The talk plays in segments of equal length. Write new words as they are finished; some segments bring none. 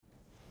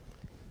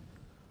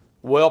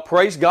Well,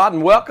 praise God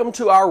and welcome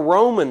to our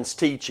Romans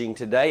teaching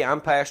today.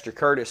 I'm Pastor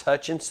Curtis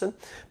Hutchinson,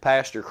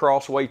 pastor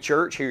Crossway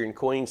Church here in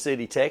Queen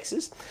City,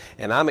 Texas,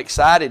 and I'm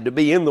excited to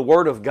be in the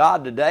Word of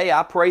God today.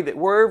 I pray that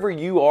wherever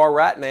you are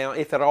right now,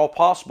 if at all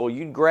possible,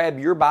 you'd grab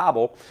your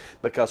Bible,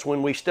 because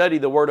when we study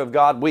the Word of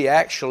God, we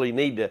actually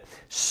need to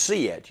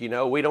see it. You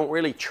know, we don't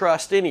really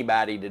trust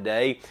anybody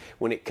today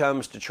when it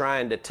comes to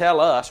trying to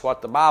tell us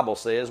what the Bible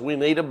says. We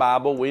need a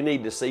Bible. We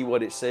need to see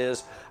what it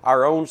says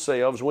our own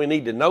selves. We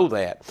need to know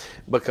that,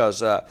 because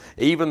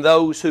even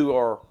those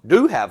who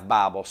do have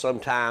Bible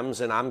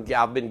sometimes, and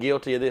I've been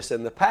guilty of this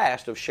in the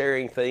past, of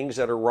sharing things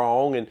that are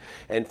wrong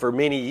and for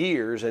many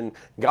years, and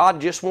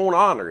God just won't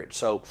honor it.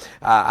 So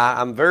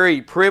I'm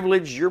very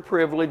privileged, you're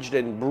privileged,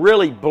 and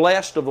really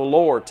blessed of the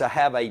Lord to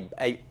have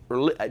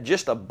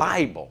just a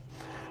Bible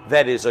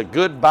that is a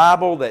good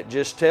Bible that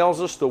just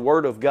tells us the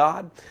Word of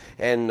God.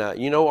 And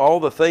all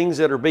the things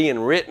that are being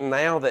written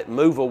now that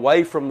move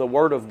away from the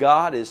Word of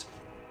God is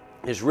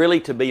really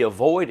to be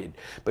avoided,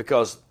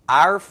 because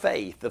our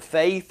faith, the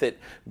faith that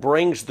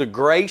brings the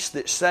grace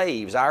that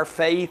saves, our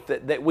faith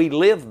that we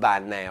live by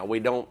now,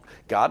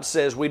 God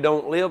says we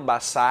don't live by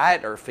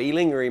sight or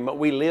feeling,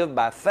 we live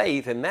by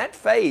faith, and that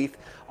faith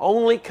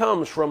only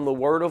comes from the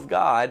Word of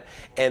God,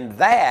 and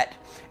that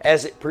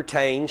as it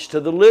pertains to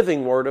the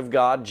living Word of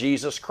God,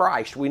 Jesus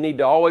Christ. We need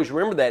to always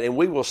remember that, and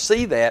we will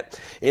see that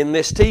in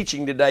this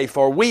teaching today,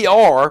 for we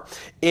are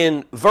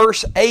in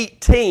verse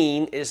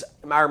 18 is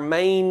our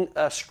main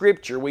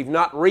scripture. We've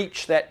not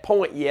reached that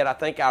point yet. I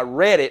think I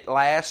read it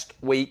last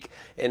week,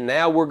 and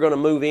now we're going to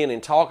move in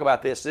and talk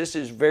about this. This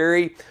is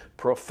very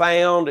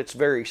profound. It's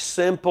very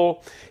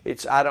simple.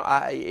 It's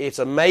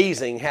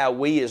amazing how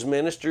we as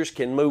ministers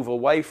can move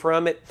away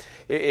from it.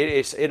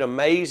 It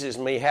amazes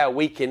me how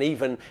we can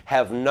even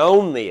have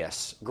known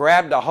this,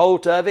 grabbed a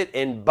hold of it,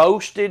 and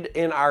boasted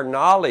in our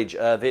knowledge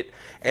of it,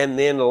 and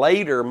then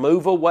later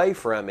move away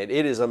from it.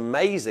 It is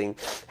amazing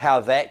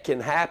how that can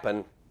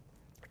happen,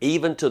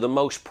 even to the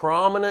most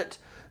prominent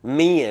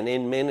men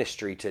in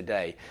ministry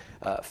today.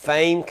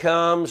 Fame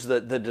comes, the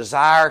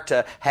desire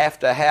to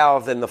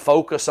have, and the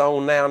focus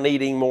on now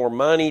needing more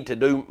money to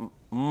do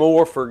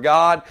more for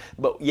God,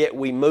 but yet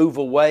we move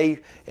away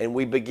and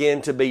we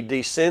begin to be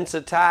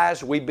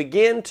desensitized. We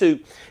begin to,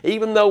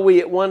 even though we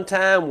at one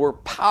time were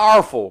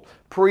powerful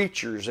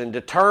preachers and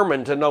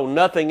determined to know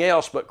nothing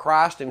else but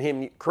Christ and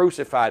Him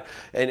crucified,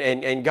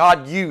 and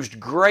God used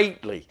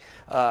greatly,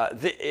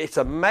 it's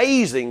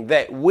amazing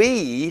that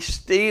we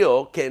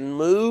still can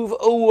move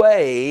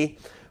away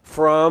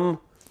from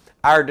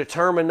our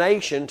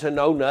determination to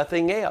know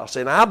nothing else.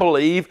 And I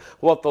believe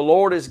what the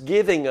Lord is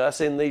giving us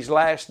in these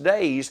last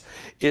days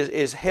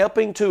is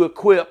helping to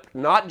equip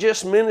not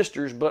just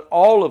ministers, but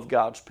all of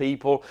God's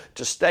people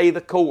to stay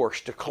the course,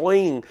 to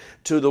cling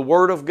to the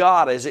Word of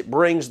God as it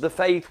brings the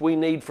faith we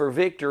need for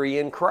victory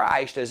in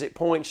Christ, as it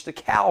points to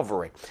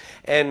Calvary.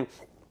 And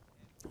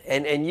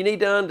you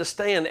need to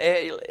understand,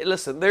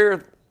 listen, there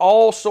are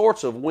all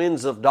sorts of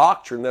winds of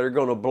doctrine that are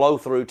going to blow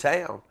through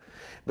town.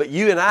 But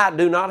you and I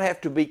do not have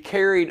to be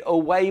carried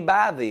away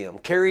by them,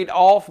 carried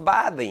off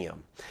by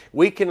them.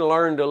 We can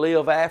learn to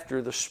live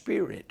after the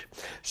Spirit.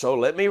 So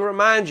let me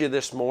remind you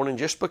this morning,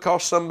 just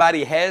because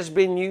somebody has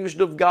been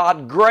used of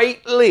God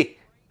greatly,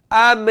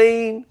 I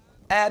mean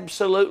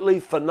absolutely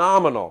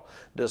phenomenal,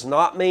 does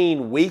not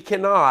mean we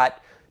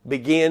cannot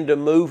begin to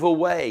move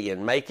away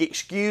and make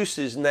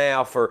excuses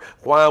now for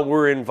why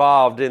we're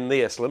involved in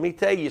this. Let me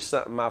tell you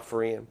something, my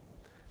friend.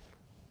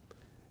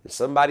 If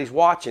somebody's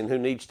watching who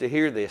needs to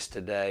hear this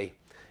today,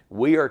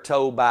 we are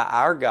told by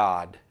our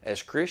God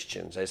as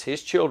Christians, as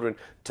His children,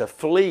 to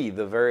flee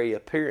the very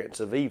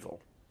appearance of evil.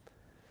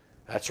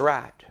 That's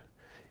right.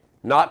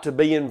 Not to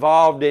be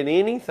involved in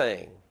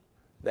anything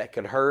that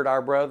could hurt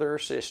our brother or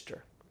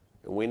sister.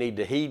 And we need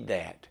to heed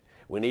that.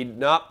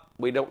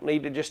 We don't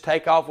need to just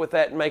take off with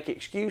that and make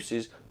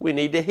excuses. We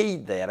need to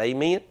heed that.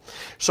 Amen?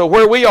 So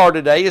where we are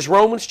today is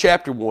Romans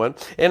chapter 1,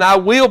 and I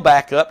will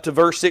back up to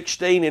verse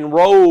 16 and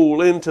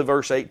roll into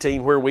verse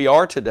 18 where we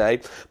are today.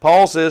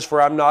 Paul says, "For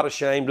I'm not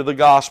ashamed of the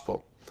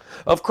gospel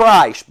of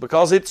Christ,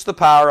 because it's the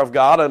power of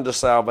God unto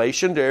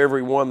salvation to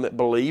everyone that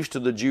believes, to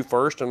the Jew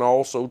first and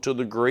also to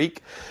the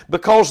Greek,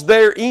 because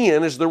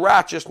therein is the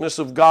righteousness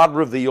of God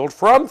revealed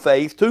from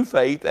faith to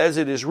faith, as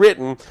it is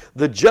written,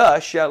 the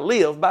just shall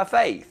live by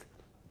faith."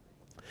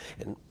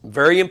 And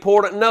very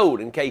important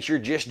note, in case you're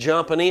just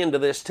jumping into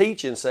this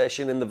teaching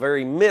session in the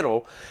very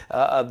middle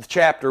of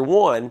chapter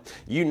 1,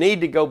 you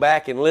need to go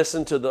back and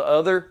listen to the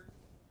other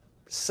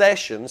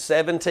sessions,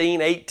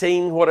 17,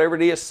 18, whatever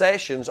it is,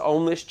 sessions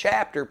on this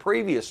chapter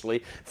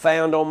previously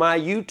found on my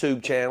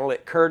YouTube channel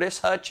at Curtis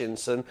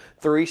Hutchinson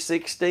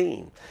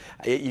 316.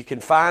 You can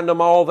find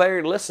them all there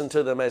and listen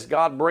to them as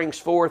God brings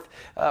forth,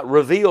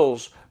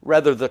 reveals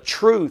rather the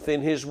truth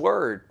in His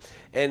Word.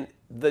 And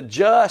the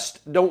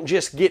just don't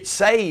just get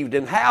saved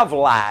and have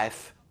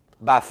life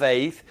by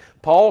faith.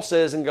 Paul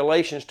says in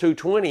Galatians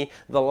 2:20,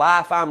 the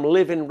life I'm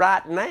living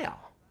right now,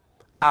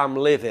 I'm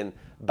living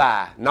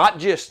by not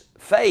just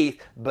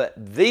faith, but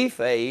the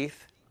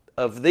faith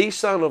of the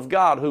Son of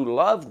God who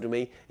loved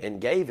me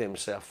and gave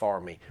himself for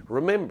me.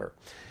 Remember,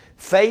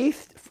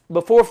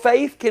 before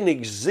faith can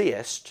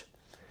exist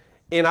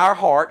in our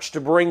hearts to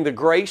bring the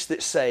grace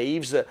that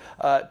saves,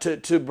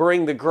 to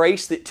bring the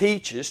grace that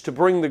teaches, to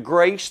bring the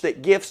grace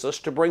that gifts us,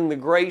 to bring the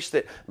grace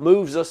that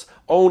moves us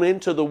on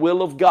into the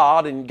will of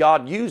God and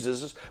God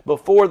uses us,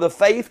 before the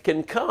faith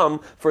can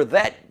come for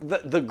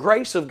the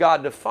grace of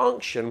God to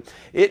function,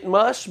 it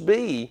must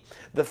be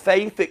the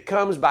faith that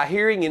comes by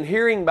hearing and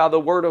hearing by the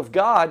Word of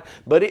God,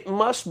 but it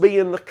must be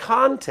in the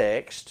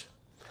context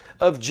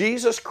of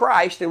Jesus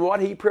Christ and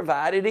what He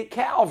provided at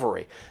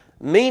Calvary.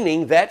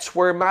 Meaning that's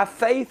where my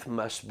faith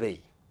must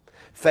be.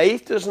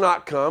 Faith does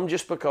not come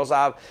just because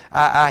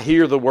I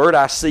hear the Word,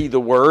 I see the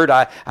Word,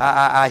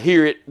 I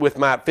hear it with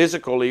my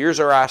physical ears,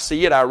 or I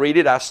see it, I read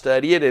it, I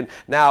study it, and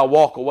now I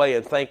walk away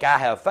and think I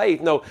have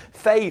faith. No,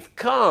 faith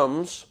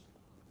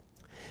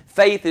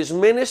is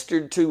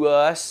ministered to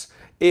us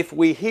if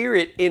we hear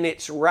it in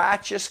its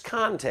righteous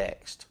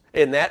context.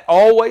 And that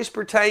always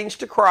pertains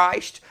to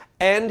Christ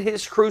and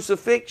His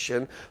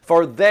crucifixion,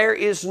 for there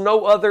is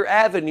no other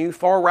avenue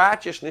for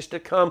righteousness to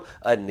come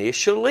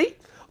initially,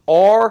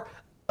 or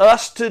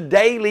us to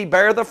daily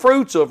bear the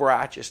fruits of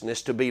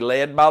righteousness, to be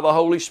led by the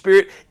Holy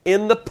Spirit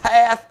in the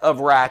path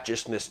of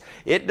righteousness.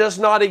 It does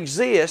not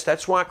exist.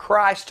 That's why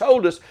Christ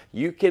told us,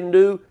 you can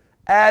do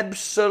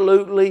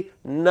absolutely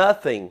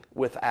nothing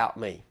without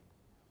me.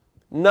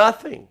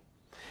 Nothing.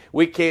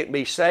 We can't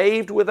be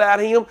saved without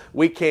Him.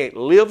 We can't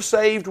live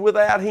saved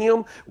without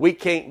Him. We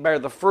can't bear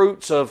the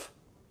fruits of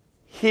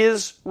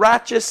His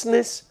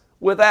righteousness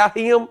without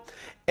Him.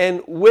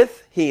 And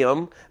with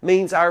Him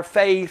means our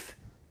faith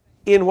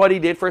in what He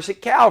did for us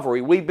at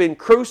Calvary. We've been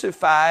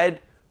crucified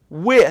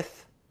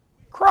with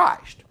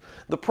Christ.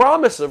 The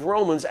promise of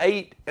Romans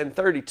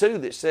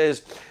 8:32 that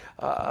says,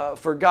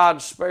 for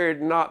God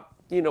spared not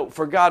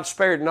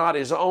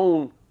His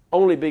own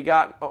only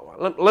begotten.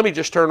 Let me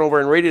just turn over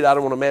and read it. I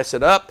don't want to mess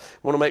it up. I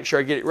want to make sure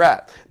I get it right.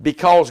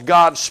 Because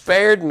God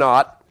spared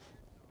not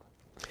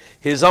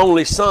His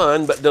only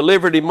Son, but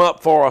delivered Him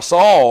up for us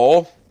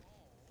all,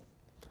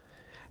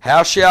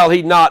 how shall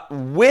He not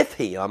with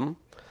Him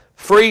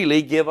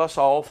freely give us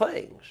all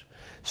things?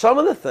 Some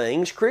of the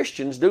things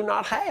Christians do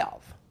not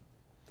have,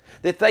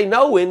 that they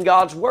know in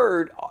God's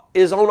Word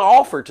is on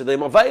offer to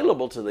them,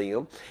 available to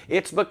them.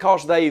 It's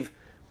because they've,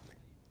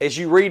 as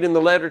you read in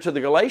the letter to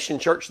the Galatian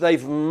church,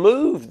 they've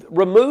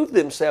removed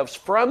themselves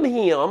from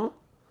Him.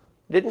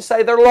 Didn't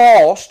say they're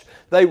lost.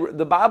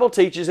 The Bible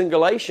teaches in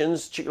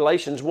Galatians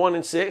 1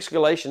 and 6,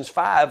 Galatians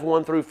 5,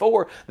 1 through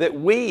 4, that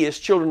we as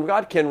children of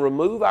God can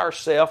remove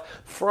ourselves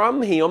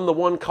from Him, the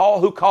one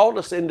who called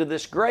us into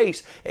this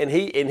grace, and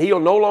He'll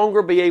no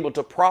longer be able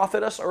to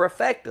profit us or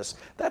affect us.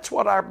 That's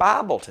what our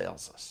Bible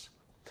tells us.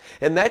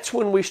 And that's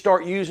when we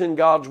start using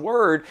God's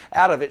Word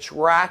out of its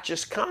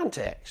righteous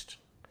context.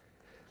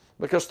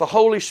 Because the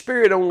Holy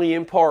Spirit only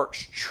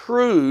imparts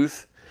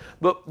truth,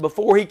 but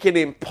before He can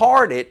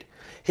impart it,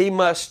 He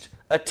must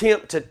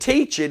attempt to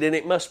teach it, and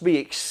it must be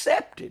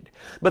accepted.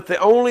 But the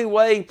only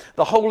way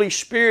the Holy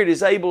Spirit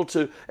is able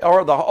to,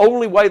 or the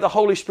only way the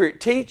Holy Spirit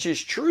teaches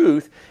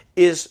truth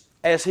is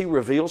as He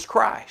reveals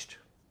Christ.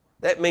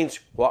 That means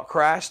what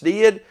Christ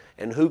did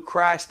and who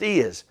Christ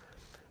is.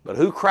 But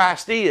who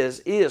Christ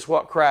is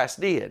what Christ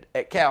did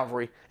at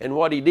Calvary, and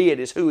what He did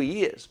is who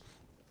He is.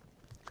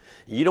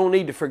 You don't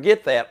need to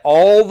forget that.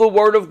 All the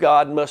Word of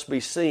God must be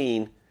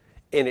seen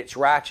in its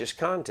righteous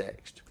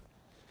context.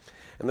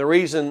 And the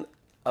reason,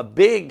 a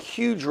big,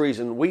 huge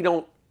reason we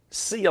don't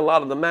see a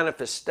lot of the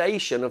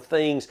manifestation of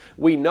things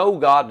we know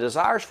God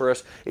desires for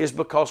us is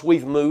because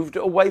we've moved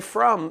away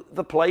from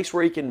the place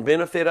where He can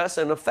benefit us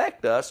and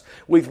affect us.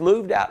 We've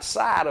moved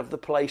outside of the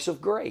place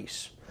of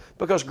grace.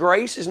 Because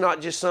grace is not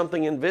just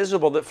something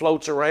invisible that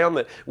floats around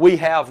that we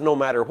have no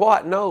matter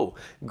what. No,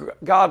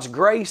 God's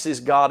grace is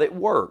God at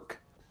work.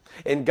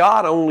 And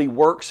God only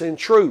works in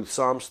truth,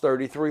 Psalms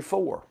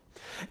 33:4.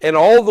 And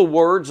all the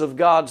words of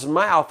God's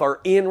mouth are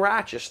in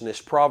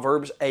righteousness,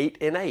 Proverbs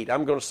 8:8.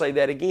 I'm going to say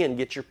that again.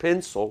 Get your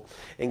pencil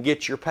and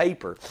get your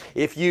paper.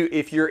 If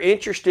you're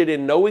interested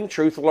in knowing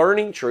truth,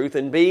 learning truth,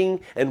 and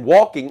being and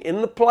walking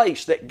in the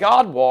place that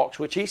God walks,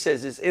 which He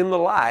says is in the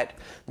light,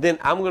 then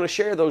I'm going to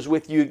share those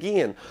with you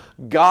again.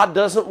 God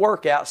doesn't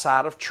work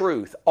outside of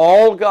truth.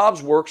 All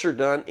God's works are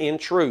done in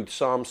truth,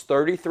 Psalms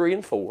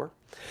 33:4.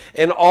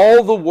 And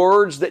all the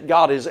words that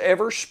God has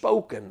ever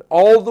spoken,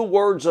 all the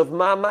words of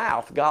my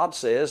mouth, God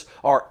says,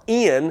 are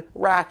in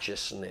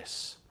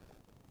righteousness.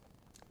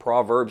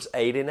 Proverbs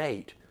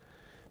 8:8.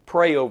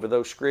 Pray over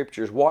those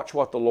scriptures. Watch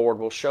what the Lord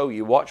will show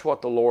you. Watch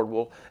what the Lord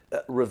will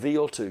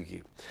reveal to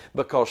you.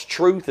 Because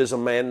truth is a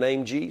man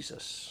named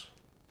Jesus.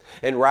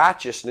 And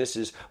righteousness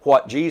is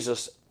what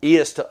Jesus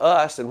is to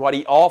us and what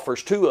He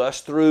offers to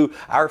us through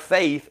our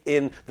faith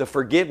in the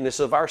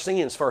forgiveness of our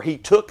sins. For He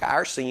took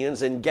our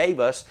sins and gave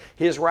us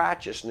His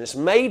righteousness,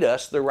 made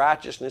us the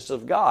righteousness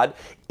of God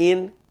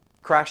in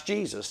Christ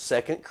Jesus.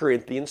 2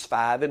 Corinthians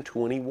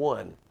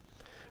 5:21.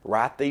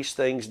 Write these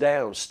things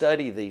down.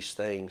 Study these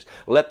things.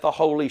 Let the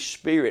Holy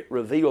Spirit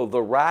reveal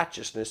the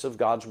righteousness of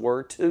God's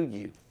Word to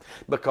you.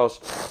 Because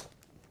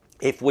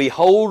if we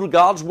hold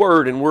God's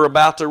Word, and we're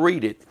about to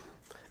read it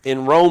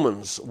in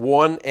Romans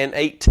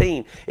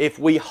 1:18, if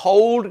we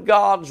hold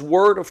God's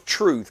Word of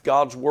truth,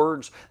 God's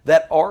words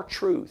that are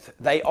truth,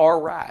 they are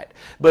right.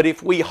 But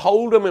if we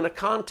hold them in a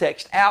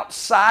context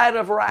outside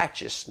of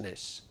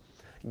righteousness,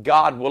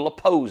 God will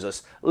oppose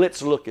us.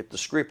 Let's look at the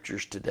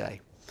Scriptures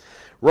today.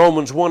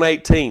 Romans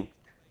 1:18.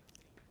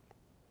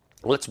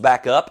 Let's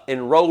back up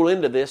and roll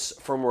into this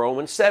from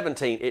Romans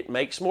 17. It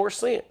makes more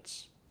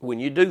sense when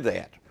you do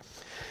that.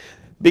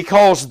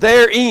 Because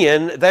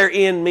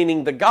therein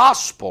meaning the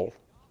gospel,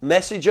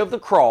 message of the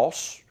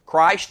cross,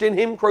 Christ and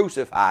Him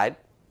crucified,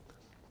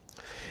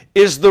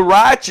 is the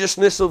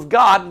righteousness of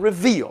God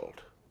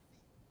revealed.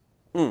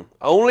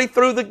 Only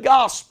through the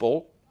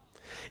gospel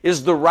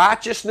is the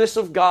righteousness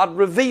of God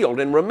revealed.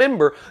 And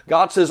remember,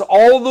 God says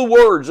all the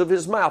words of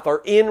His mouth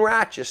are in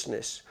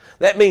righteousness.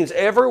 That means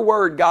every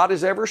word God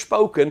has ever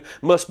spoken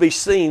must be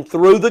seen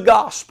through the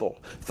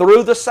gospel,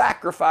 through the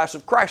sacrifice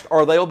of Christ,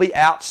 or they'll be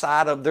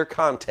outside of their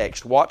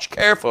context. Watch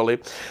carefully,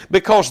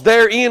 because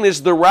therein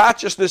is the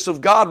righteousness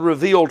of God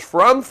revealed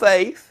from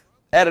faith,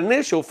 at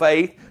initial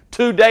faith,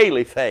 to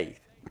daily faith.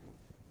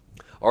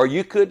 Or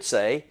you could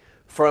say,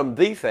 from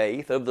the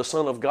faith of the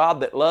Son of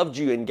God that loved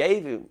you and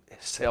gave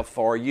Himself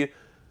for you,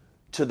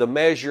 to the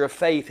measure of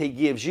faith He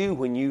gives you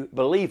when you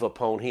believe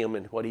upon Him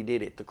and what He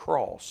did at the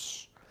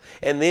cross.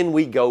 And then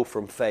we go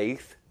from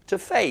faith to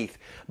faith.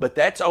 But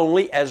that's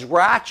only as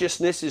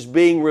righteousness is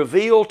being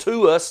revealed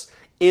to us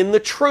in the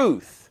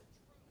truth,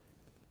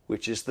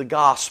 which is the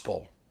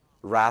gospel.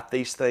 Write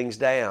these things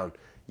down.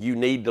 You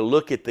need to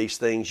look at these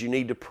things. You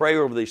need to pray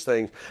over these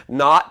things.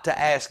 Not to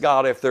ask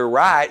God if they're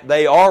right.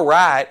 They are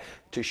right.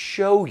 To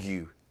show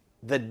you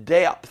the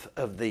depth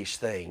of these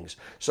things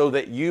so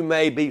that you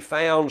may be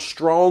found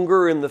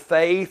stronger in the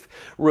faith,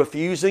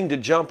 refusing to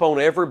jump on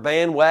every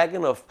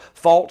bandwagon of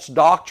false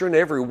doctrine,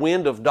 every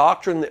wind of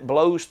doctrine that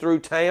blows through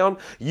town.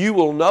 You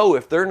will know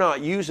if they're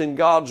not using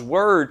God's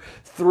Word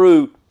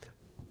through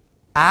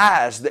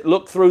eyes that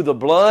look through the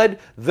blood,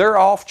 they're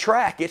off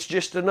track. It's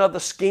just another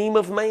scheme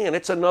of man.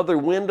 It's another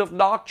wind of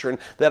doctrine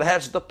that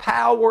has the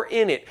power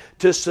in it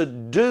to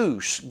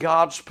seduce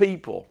God's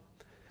people,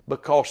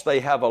 because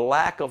they have a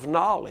lack of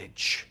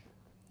knowledge.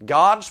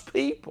 God's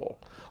people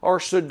are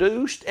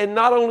seduced, and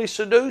not only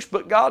seduced,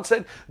 but God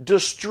said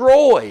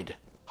destroyed.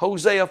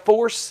 Hosea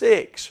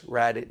 4:6.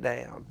 Write it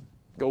down.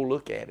 Go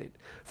look at it.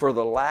 For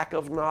the lack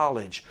of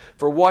knowledge.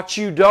 For what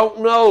you don't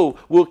know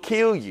will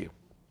kill you.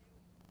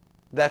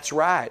 That's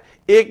right.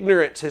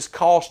 Ignorance has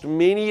cost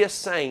many a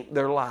saint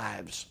their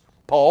lives.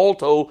 Paul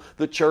told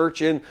the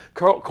church in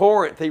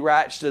Corinth, he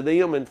writes to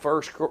them in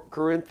 1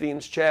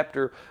 Corinthians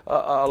chapter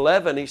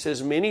 11, he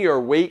says, many are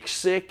weak,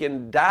 sick,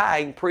 and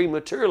dying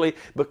prematurely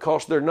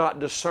because they're not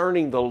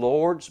discerning the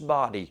Lord's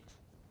body.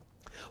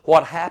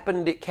 What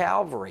happened at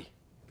Calvary,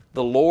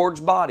 the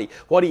Lord's body,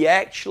 what He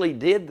actually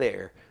did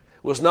there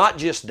was not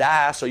just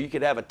die so you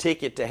could have a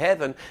ticket to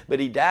heaven,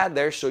 but He died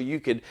there so you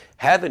could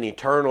have an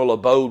eternal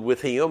abode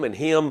with Him and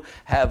Him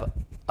have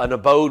an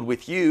abode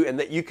with you, and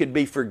that you could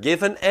be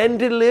forgiven and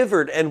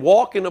delivered and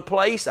walk in a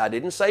place, I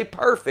didn't say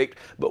perfect,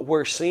 but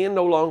where sin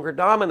no longer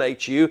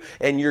dominates you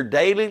and your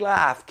daily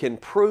life can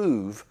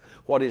prove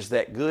what is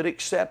that good,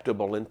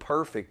 acceptable, and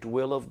perfect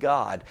will of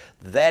God.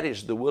 That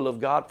is the will of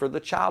God for the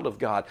child of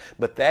God.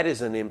 But that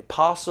is an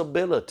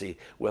impossibility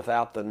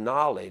without the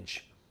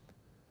knowledge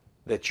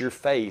that your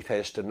faith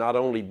has to not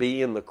only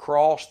be in the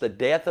cross, the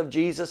death of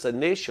Jesus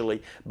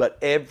initially, but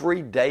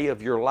every day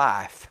of your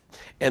life.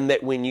 And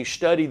that when you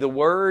study the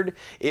Word,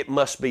 it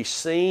must be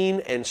seen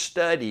and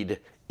studied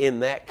in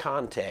that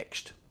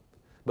context.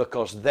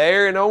 Because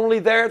there and only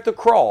there at the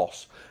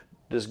cross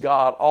does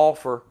God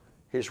offer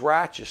His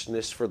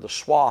righteousness for the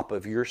swap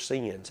of your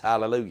sins.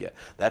 Hallelujah.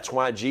 That's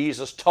why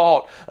Jesus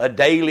taught a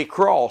daily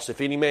cross. If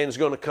any man's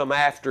going to come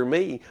after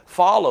me,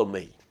 follow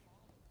me.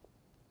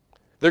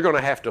 They're going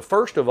to have to,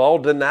 first of all,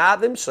 deny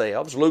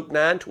themselves. Luke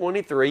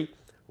 9:23,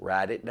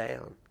 write it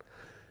down.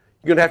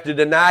 You're going to have to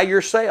deny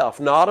yourself,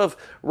 not of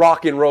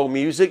rock and roll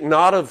music,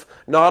 not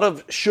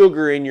of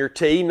sugar in your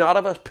tea, not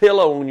of a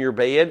pillow on your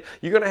bed.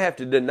 You're going to have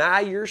to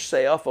deny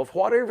yourself of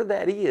whatever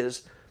that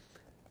is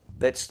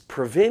that's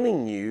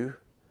preventing you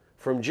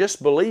from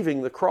just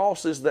believing the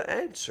cross is the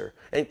answer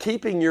and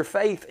keeping your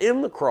faith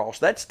in the cross.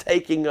 That's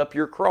taking up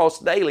your cross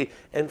daily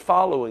and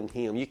following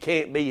Him. You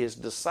can't be His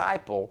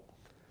disciple.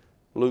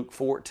 Luke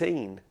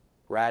 14,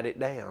 write it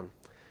down.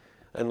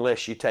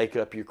 Unless you take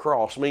up your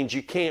cross. It means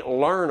you can't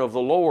learn of the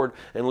Lord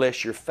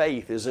unless your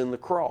faith is in the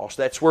cross.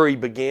 That's where He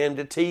began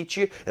to teach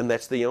you, and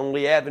that's the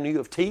only avenue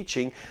of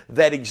teaching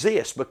that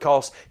exists,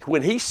 because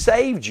when He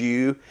saved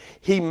you,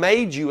 He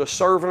made you a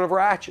servant of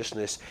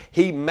righteousness.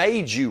 He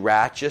made you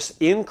righteous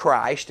in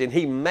Christ, and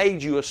He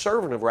made you a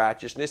servant of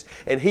righteousness,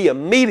 and He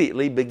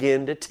immediately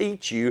began to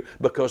teach you,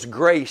 because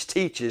grace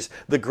teaches.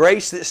 The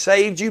grace that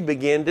saved you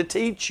began to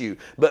teach you.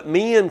 But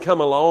men come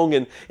along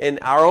and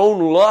our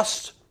own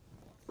lust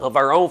of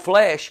our own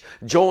flesh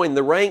join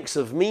the ranks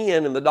of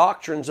men and the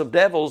doctrines of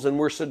devils, and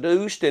we're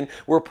seduced and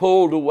we're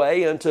pulled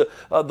away into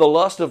the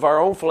lust of our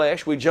own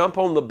flesh. We jump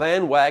on the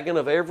bandwagon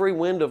of every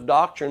wind of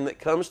doctrine that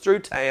comes through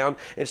town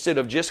instead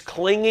of just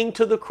clinging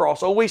to the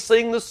cross. Oh, we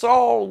sing the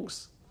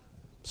songs.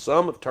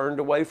 Some have turned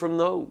away from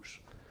those.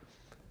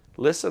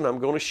 Listen, I'm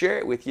going to share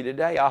it with you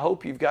today. I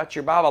hope you've got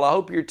your Bible. I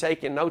hope you're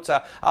taking notes.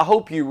 I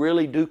hope you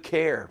really do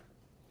care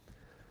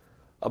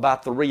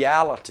about the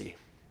reality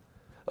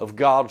of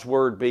God's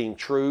Word being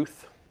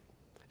truth,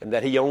 and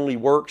that He only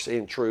works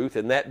in truth,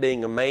 and that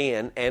being a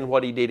man and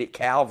what He did at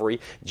Calvary.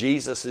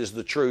 Jesus is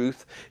the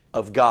truth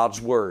of God's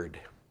Word.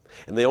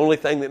 And the only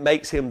thing that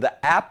makes Him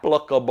the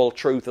applicable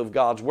truth of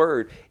God's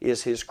Word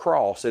is His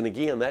cross. And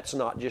again, that's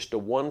not just a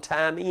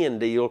one-time end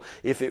deal.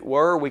 If it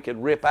were, we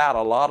could rip out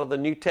a lot of the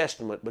New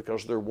Testament,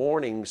 because they're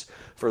warnings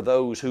for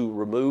those who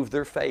remove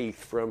their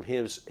faith from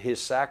His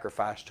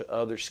sacrifice to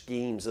other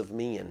schemes of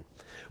men.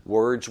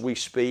 Words we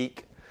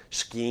speak,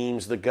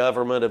 schemes, the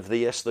government of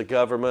this, the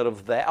government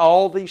of that.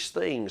 All these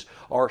things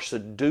are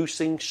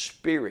seducing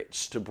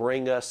spirits to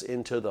bring us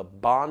into the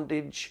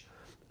bondage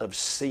of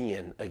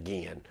sin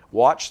again.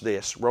 Watch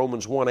this,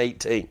 Romans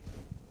 1:18.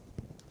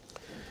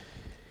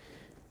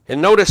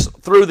 And notice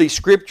through these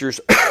scriptures,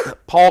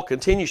 Paul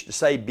continues to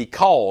say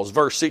because.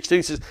 Verse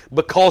 16 says,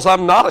 because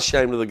I'm not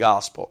ashamed of the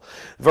gospel.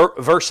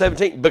 Verse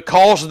 17,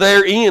 because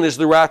therein is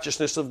the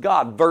righteousness of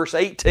God. Verse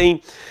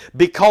 18,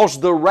 because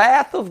the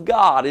wrath of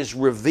God is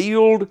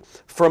revealed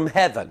from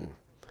heaven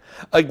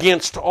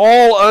against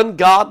all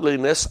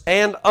ungodliness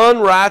and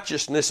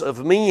unrighteousness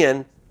of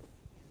men.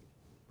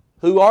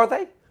 Who are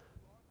they?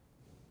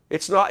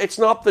 It's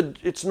not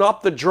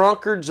the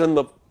drunkards and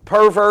the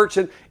perverts,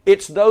 and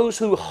it's those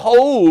who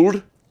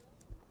hold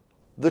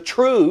the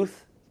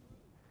truth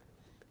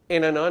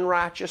in an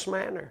unrighteous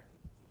manner.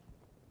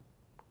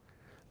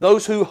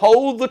 Those who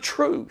hold the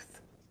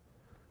truth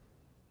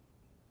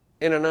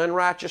in an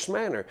unrighteous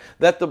manner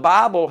that the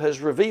Bible has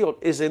revealed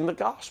is in the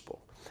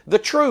gospel. The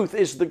truth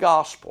is the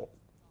gospel.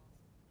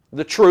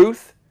 The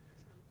truth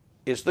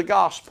is the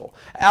gospel.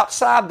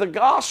 Outside the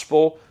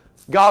gospel,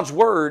 God's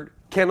Word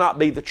cannot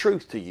be the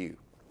truth to you.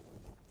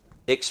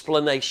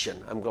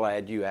 Explanation. I'm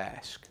glad you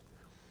asked.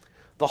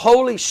 The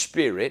Holy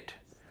Spirit,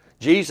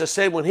 Jesus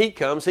said when He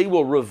comes, He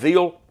will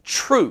reveal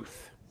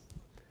truth.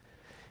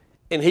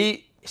 And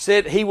He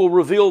said He will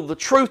reveal the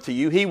truth to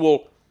you. He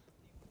will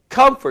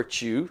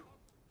comfort you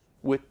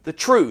with the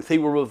truth. He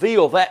will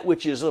reveal that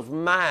which is of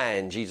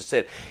mine, Jesus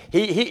said.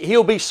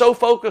 He'll be so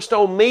focused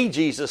on me,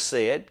 Jesus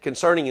said,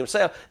 concerning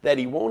Himself, that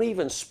He won't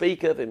even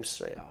speak of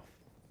Himself.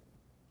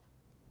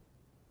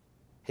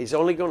 He's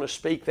only going to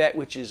speak that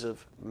which is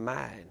of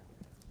mine.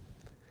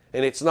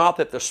 And it's not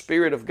that the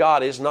Spirit of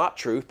God is not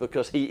truth,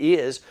 because He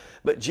is,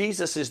 but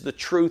Jesus is the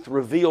truth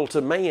revealed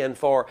to man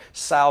for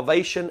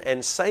salvation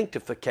and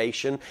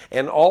sanctification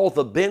and all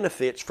the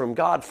benefits from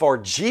God. For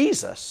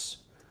Jesus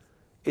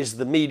is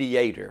the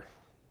mediator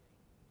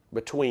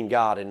between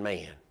God and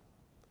man.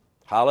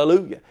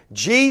 Hallelujah.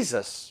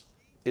 Jesus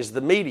is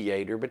the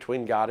mediator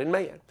between God and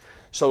man.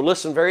 So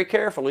listen very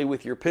carefully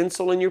with your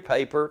pencil and your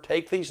paper.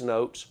 Take these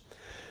notes.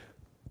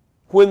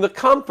 When the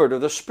Comforter,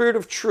 the Spirit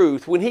of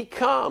truth, when He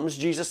comes,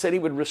 Jesus said He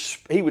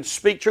would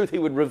speak truth. He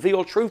would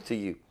reveal truth to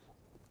you.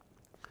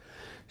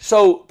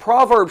 So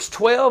Proverbs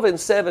 12 and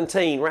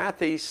 17, write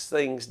these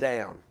things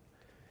down.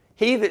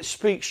 He that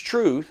speaks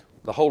truth,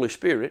 the Holy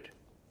Spirit,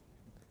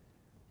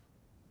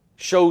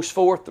 shows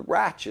forth the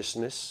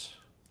righteousness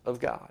of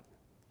God.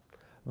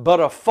 But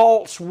a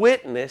false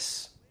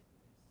witness,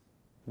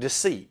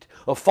 deceit.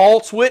 A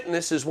false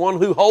witness is one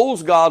who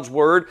holds God's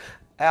Word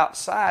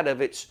outside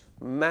of its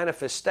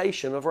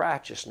manifestation of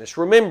righteousness.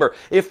 Remember,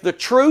 if the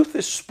truth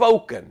is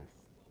spoken,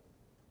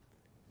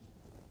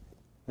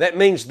 that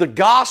means the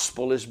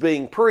gospel is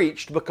being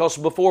preached, because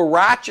before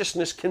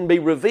righteousness can be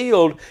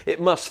revealed,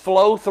 it must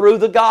flow through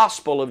the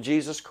gospel of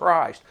Jesus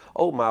Christ.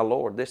 Oh my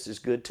Lord, this is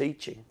good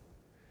teaching.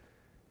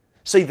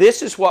 See,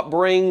 this is what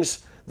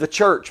brings the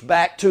church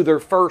back to their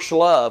first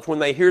love when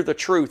they hear the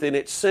truth in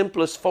its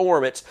simplest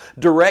form. It's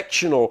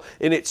directional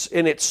in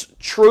its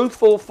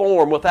truthful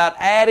form, without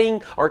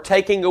adding or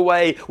taking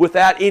away,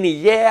 without any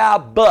yeah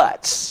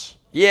buts.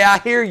 Yeah, I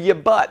hear you,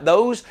 but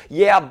those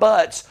yeah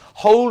buts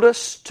hold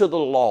us to the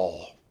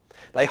law.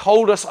 They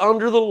hold us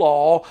under the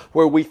law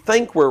where we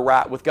think we're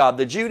right with God.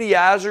 The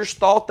Judaizers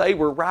thought they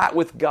were right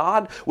with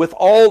God with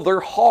all their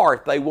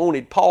heart. They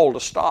wanted Paul to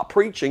stop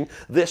preaching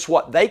this,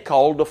 what they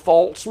called a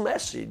false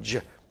message.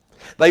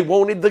 They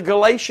wanted the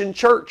Galatian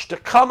church to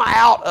come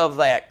out of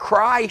that.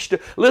 Christ,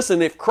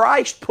 listen, if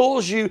Christ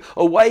pulls you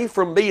away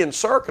from being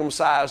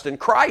circumcised, and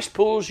Christ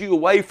pulls you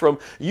away from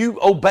you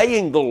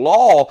obeying the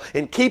law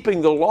and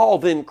keeping the law,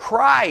 then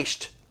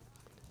Christ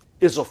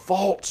is a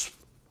false.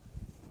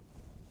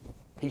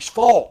 He's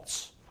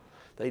false.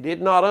 They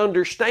did not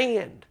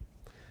understand.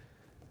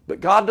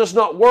 But God does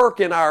not work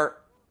in our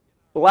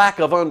lack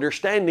of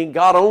understanding.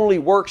 God only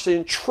works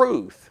in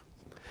truth.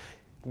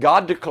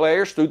 God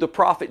declares through the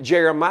prophet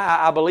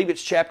Jeremiah, I believe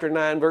it's chapter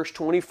 9, verse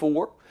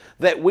 24,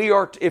 that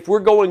if we're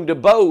going to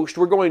boast,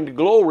 we're going to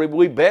glory,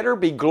 we better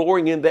be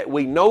glorying in that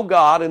we know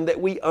God and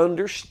that we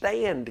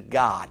understand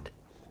God.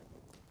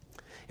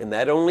 And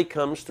that only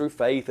comes through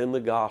faith in the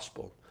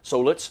gospel.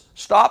 So let's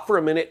stop for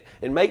a minute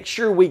and make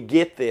sure we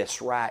get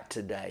this right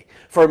today.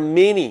 For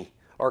many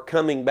are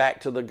coming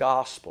back to the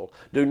gospel.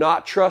 Do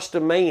not trust a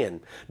man.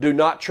 Do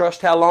not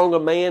trust how long a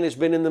man has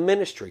been in the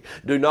ministry.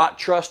 Do not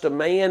trust a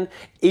man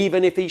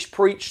even if he's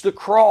preached the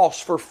cross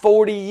for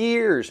 40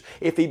 years.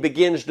 If he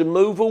begins to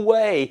move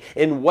away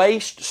and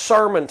waste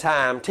sermon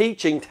time,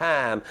 teaching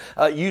time,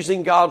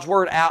 using God's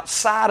Word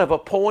outside of a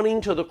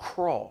pointing to the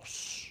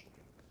cross.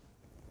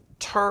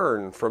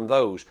 Turn from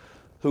those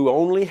who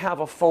only have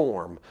a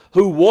form,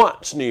 who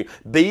once knew.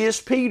 Be as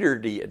Peter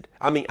did.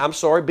 Be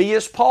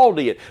as Paul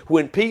did.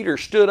 When Peter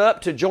stood up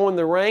to join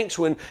the ranks,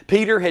 when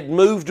Peter had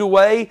moved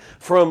away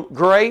from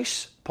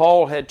grace,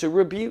 Paul had to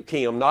rebuke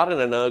him, not in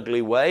an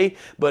ugly way,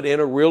 but in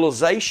a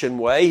realization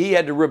way. He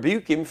had to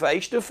rebuke him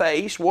face to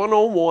face,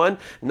 one-on-one,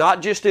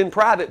 not just in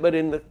private, but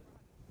in the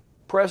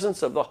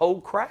presence of the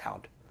whole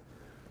crowd.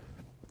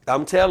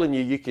 I'm telling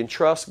you, you can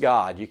trust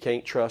God. You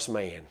can't trust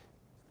man.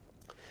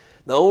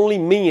 The only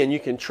men you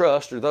can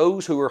trust are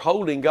those who are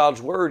holding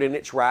God's Word in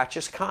its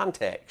righteous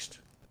context.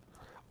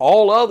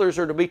 All others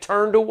are to be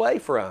turned away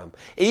from,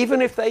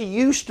 even if they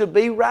used to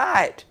be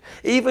right,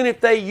 even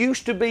if they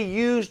used to be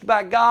used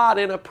by God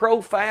in a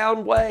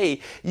profound way.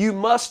 You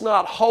must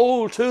not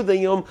hold to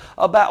them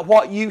about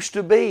what used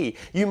to be.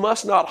 You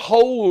must not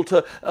hold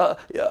to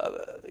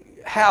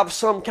have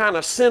some kind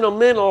of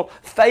sentimental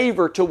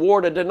favor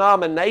toward a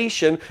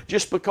denomination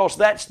just because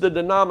that's the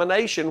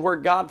denomination where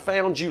God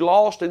found you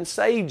lost and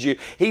saved you.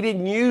 He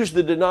didn't use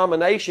the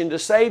denomination to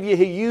save you.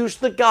 He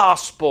used the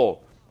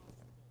gospel.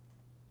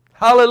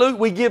 Hallelujah.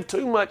 We give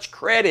too much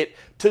credit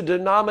to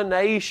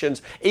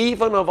denominations,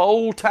 even of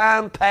old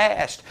time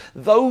past.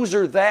 Those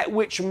are that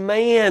which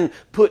man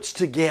puts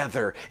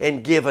together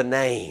and give a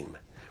name.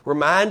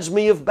 Reminds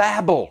me of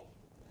Babel.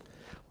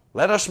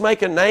 Let us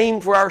make a name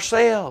for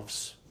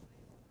ourselves.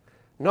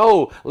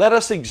 No, let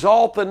us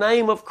exalt the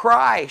name of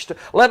Christ.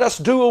 Let us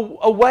do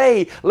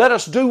away. Let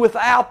us do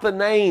without the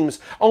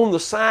names on the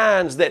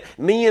signs that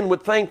men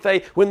would think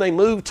when they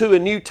move to a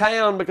new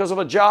town because of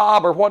a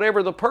job or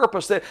whatever the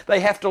purpose, that they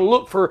have to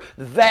look for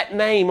that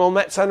name on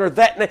that sign or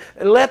that name.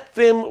 Let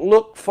them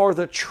look for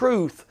the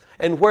truth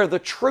and where the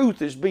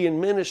truth is being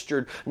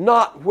ministered,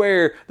 not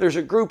where there's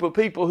a group of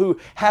people who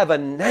have a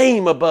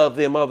name above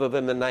them other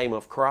than the name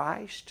of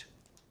Christ.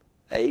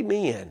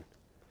 Amen.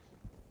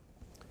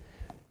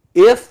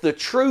 If the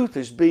truth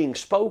is being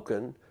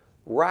spoken,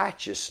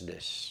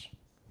 righteousness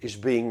is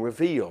being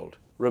revealed.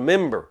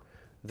 Remember,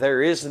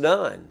 there is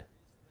none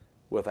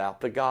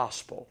without the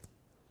gospel.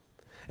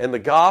 And the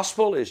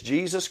gospel is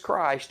Jesus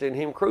Christ and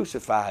Him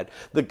crucified.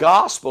 The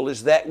gospel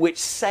is that which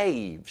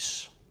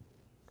saves.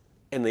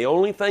 And the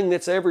only thing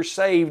that's ever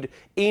saved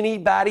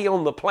anybody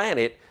on the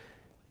planet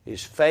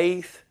is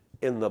faith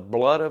in the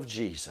blood of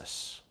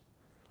Jesus,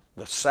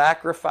 the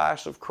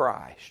sacrifice of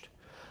Christ.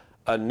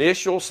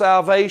 Initial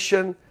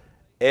salvation,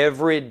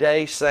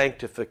 everyday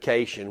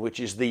sanctification,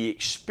 which is the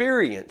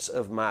experience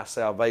of my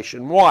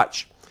salvation.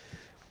 Watch.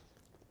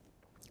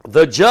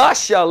 The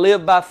just shall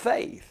live by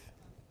faith,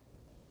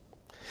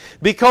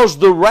 because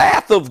the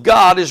wrath of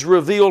God is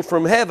revealed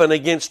from heaven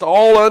against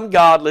all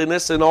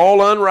ungodliness and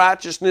all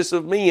unrighteousness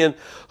of men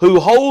who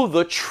hold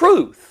the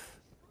truth,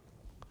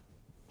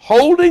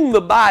 holding the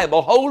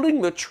Bible,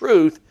 holding the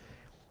truth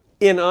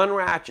in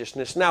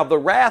unrighteousness. Now, the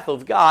wrath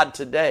of God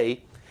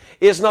today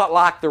is not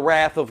like the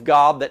wrath of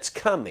God that's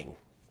coming,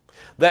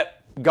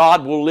 that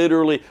God will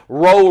literally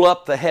roll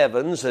up the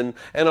heavens and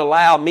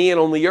allow men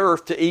on the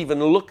earth to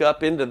even look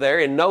up into there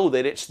and know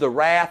that it's the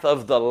wrath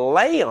of the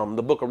Lamb.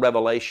 The book of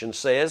Revelation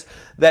says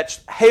that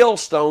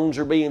hailstones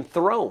are being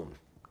thrown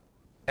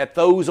at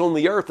those on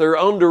the earth. They're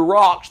under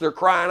rocks. They're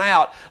crying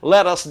out,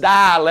 let us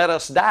die, let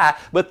us die.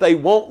 But they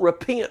won't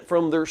repent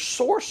from their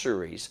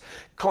sorceries.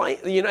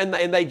 And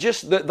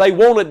they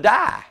want to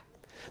die.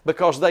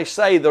 Because they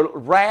say the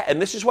wrath,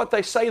 and this is what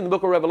they say in the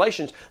book of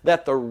Revelations,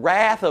 that the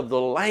wrath of the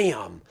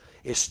Lamb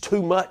is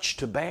too much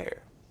to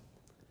bear.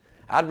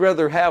 I'd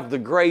rather have the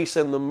grace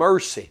and the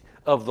mercy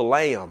of the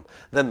Lamb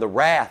than the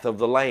wrath of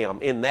the Lamb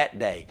in that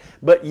day.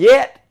 But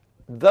yet,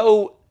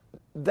 though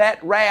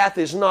that wrath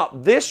is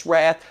not this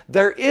wrath,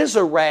 there is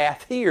a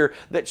wrath here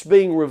that's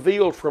being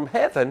revealed from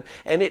heaven,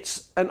 and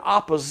it's an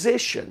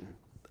opposition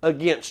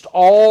against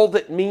all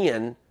that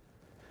men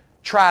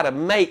try to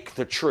make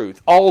the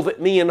truth, all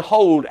that men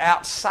hold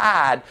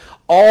outside,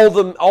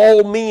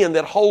 all men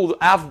that hold.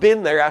 I've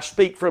been there, I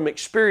speak from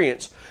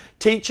experience,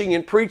 teaching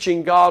and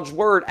preaching God's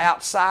Word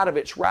outside of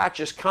its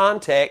righteous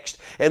context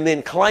and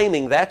then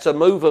claiming that's a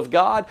move of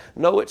God.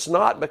 No, it's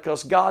not,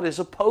 because God is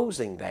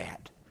opposing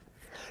that.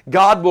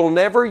 God will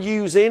never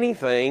use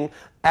anything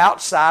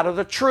outside of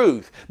the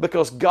truth,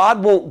 because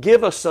God won't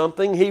give us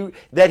something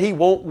that He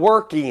won't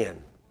work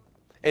in.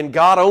 And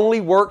God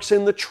only works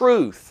in the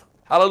truth.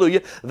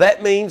 Hallelujah.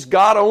 That means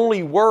God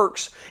only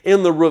works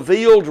in the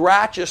revealed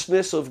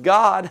righteousness of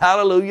God.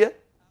 Hallelujah.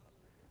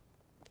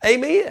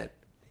 Amen.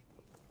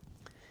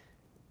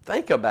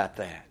 Think about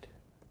that.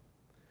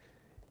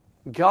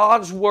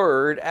 God's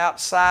Word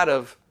outside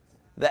of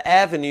the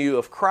avenue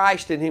of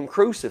Christ and Him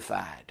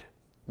crucified,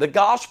 the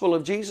gospel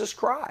of Jesus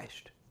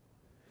Christ,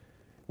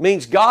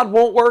 means God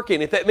won't work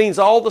in it. That means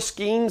all the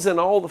schemes and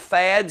all the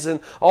fads and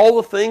all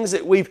the things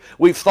that we've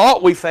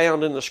thought we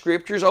found in the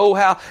Scriptures. Oh,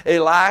 how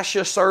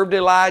Elisha served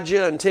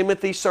Elijah and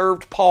Timothy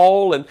served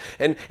Paul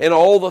and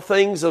all the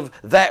things of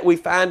that we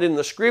find in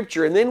the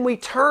Scripture. And then we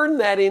turn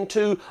that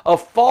into a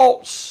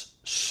false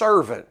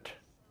servant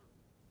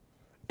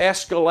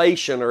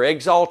escalation or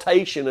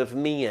exaltation of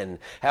men.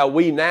 How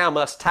we now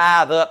must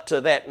tithe up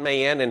to that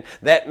man and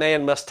that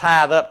man must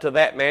tithe up to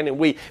that man. And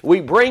we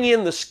bring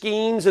in the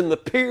schemes and the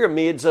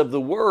pyramids of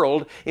the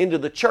world into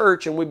the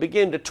church and we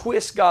begin to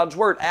twist God's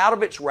Word out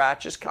of its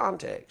righteous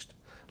context.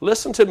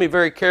 Listen to me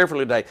very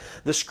carefully today.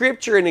 The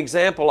scripture and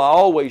example I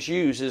always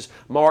use is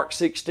Mark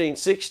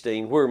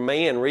 16:16, where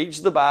man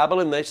reads the Bible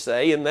and they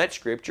say in that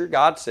scripture,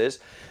 God says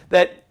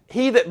that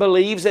he that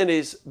believes and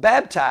is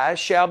baptized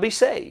shall be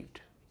saved.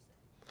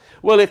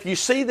 Well, if you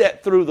see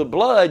that through the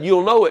blood,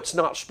 you'll know it's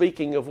not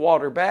speaking of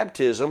water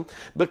baptism,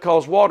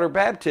 because water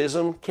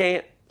baptism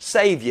can't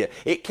save you.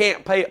 It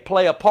can't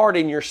play a part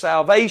in your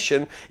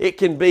salvation. It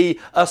can be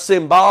a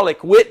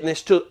symbolic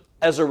witness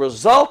as a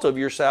result of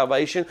your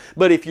salvation.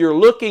 But if you're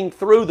looking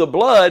through the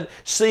blood,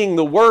 seeing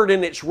the Word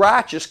in its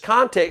righteous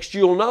context,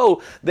 you'll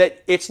know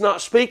that it's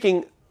not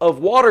speaking of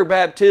water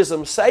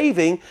baptism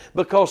saving,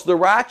 because the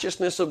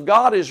righteousness of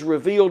God is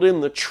revealed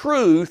in the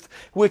truth,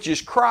 which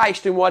is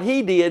Christ and what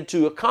He did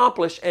to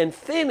accomplish and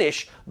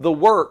finish the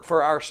work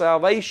for our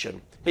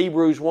salvation.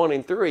 Hebrews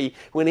 1:3,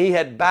 when He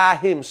had by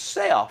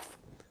Himself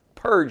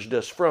purged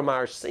us from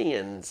our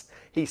sins,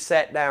 He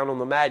sat down on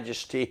the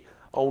majesty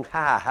on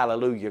high.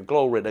 Hallelujah.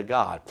 Glory to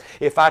God.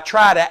 If I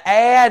try to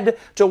add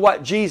to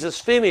what Jesus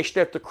finished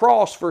at the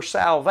cross for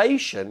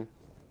salvation,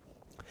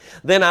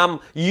 then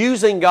I'm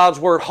using God's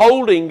Word,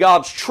 holding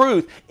God's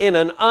truth in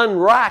an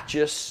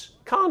unrighteous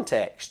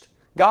context.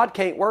 God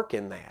can't work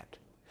in that.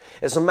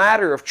 As a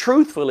matter of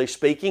truthfully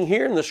speaking,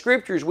 here in the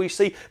Scriptures we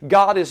see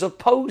God is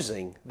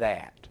opposing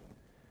that.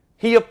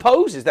 He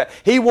opposes that.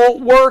 He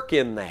won't work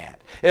in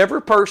that.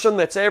 Every person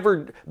that's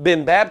ever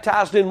been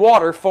baptized in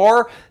water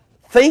for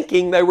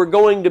thinking they were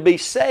going to be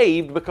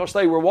saved because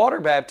they were water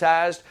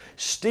baptized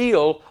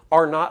still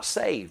are not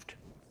saved.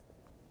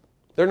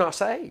 They're not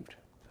saved.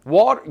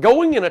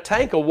 Going in a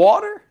tank of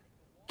water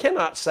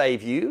cannot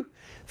save you.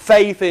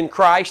 Faith in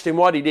Christ and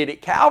what He did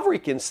at Calvary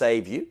can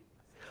save you.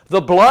 The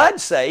blood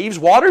saves.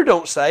 Water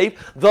don't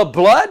save. The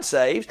blood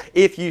saves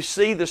if you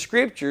see the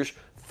Scriptures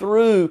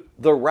through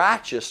the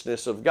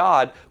righteousness of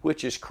God,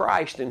 which is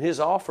Christ and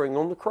His offering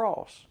on the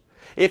cross.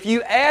 If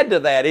you add to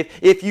that,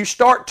 if you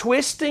start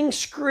twisting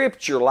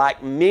Scripture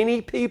like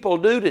many people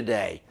do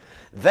today,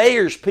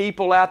 there's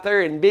people out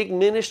there in big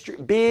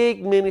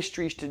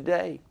ministries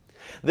today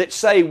that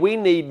say we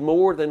need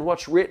more than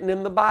what's written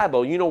in the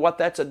Bible. You know what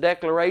that's a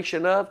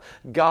declaration of?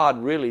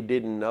 God really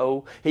didn't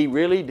know. He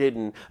really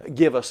didn't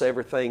give us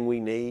everything we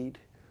need.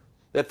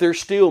 That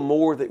there's still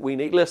more that we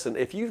need. Listen,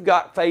 if you've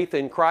got faith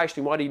in Christ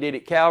and what He did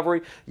at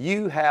Calvary,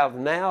 you have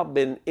now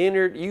been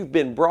entered, you've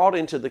been brought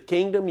into the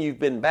kingdom, you've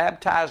been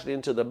baptized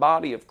into the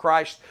body of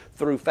Christ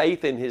through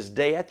faith in His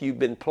death, you've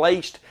been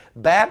placed,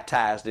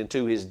 baptized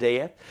into His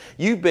death,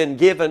 you've been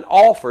given,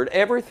 offered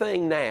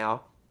everything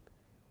now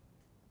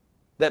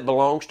that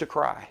belongs to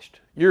Christ.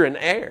 You're an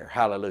heir,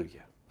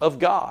 hallelujah, of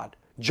God.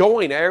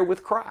 Joint heir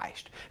with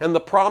Christ. And the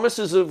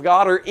promises of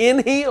God are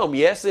in Him.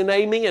 Yes and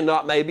amen,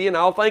 not maybe, and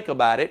I'll think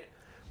about it.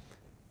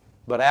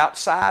 But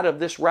outside of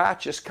this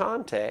righteous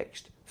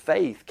context,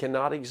 faith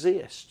cannot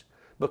exist.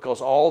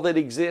 Because all that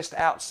exists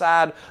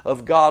outside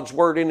of God's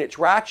Word in its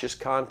righteous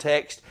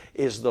context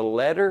is the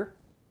letter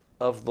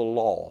of the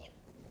law.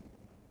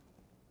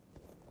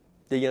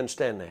 Do you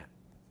understand that?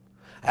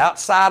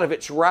 Outside of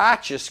its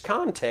righteous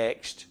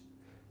context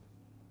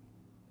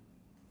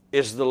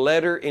is the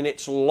letter in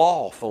its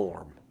law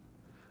form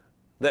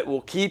that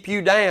will keep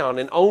you down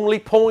and only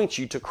point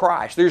you to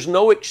Christ. There's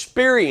no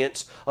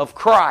experience of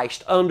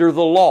Christ under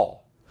the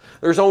law.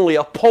 There's only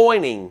a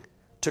pointing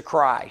to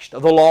Christ. The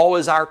law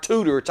is our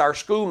tutor, it's our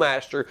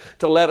schoolmaster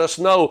to let us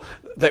know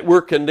that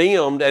we're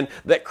condemned and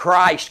that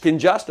Christ can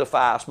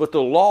justify us. But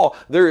the law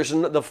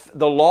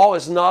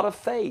is not of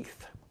faith.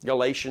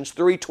 Galatians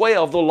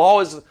 3:12, the law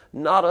is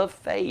not of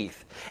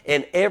faith.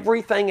 And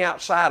everything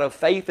outside of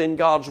faith in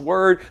God's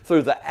Word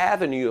through the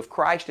avenue of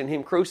Christ and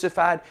Him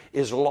crucified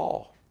is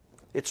law.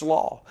 It's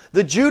law.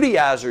 The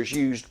Judaizers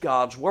used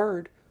God's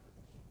Word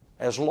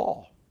as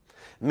law.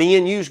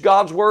 Men use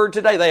God's Word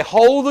today. They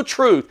hold the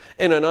truth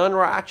in an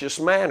unrighteous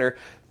manner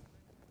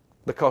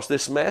because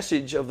this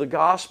message of the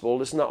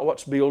gospel is not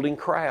what's building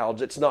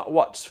crowds. It's not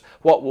what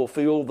will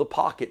fill the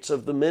pockets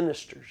of the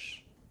ministers.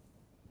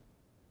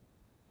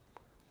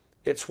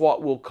 It's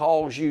what will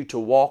cause you to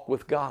walk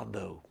with God,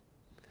 though.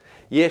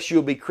 Yes,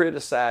 you'll be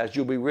criticized,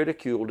 you'll be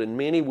ridiculed, and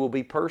many will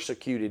be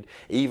persecuted,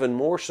 even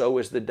more so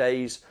as the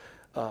days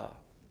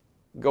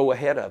go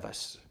ahead of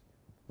us.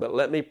 But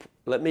let me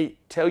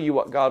tell you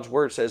what God's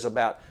Word says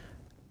about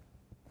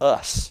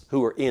us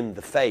who are in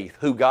the faith,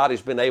 who God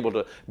has been able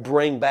to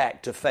bring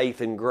back to faith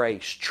and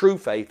grace, true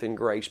faith and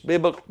grace,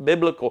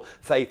 biblical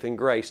faith and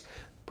grace.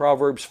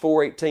 Proverbs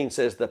 4:18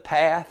 says, the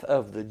path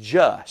of the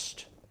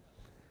just,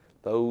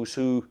 those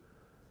who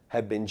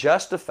have been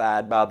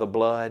justified by the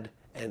blood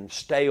and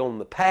stay on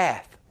the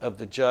path of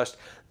the just,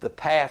 the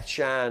path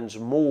shines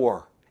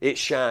more. It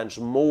shines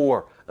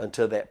more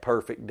until that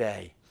perfect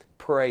day.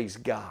 Praise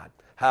God.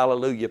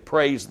 Hallelujah.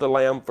 Praise the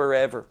Lamb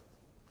forever.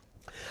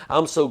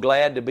 I'm so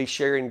glad to be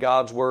sharing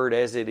God's Word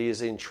as it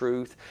is in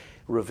truth,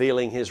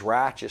 revealing His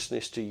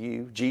righteousness to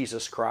you,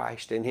 Jesus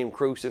Christ and Him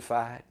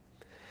crucified.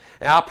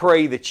 And I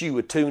pray that you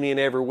would tune in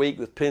every week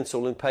with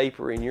pencil and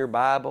paper in your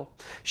Bible.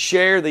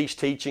 Share these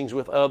teachings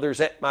with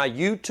others at my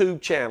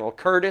YouTube channel,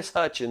 Curtis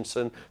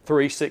Hutchinson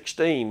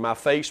 316, my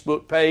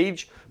Facebook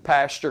page,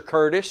 Pastor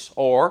Curtis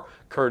or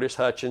Curtis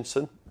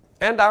Hutchinson,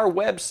 and our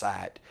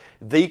website,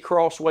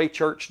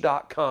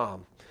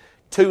 thecrosswaychurch.com.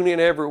 Tune in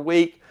every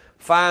week.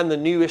 Find the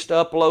newest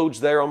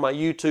uploads there on my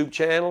YouTube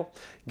channel.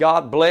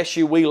 God bless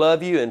you. We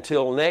love you.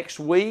 Until next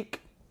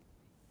week,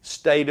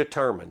 stay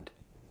determined.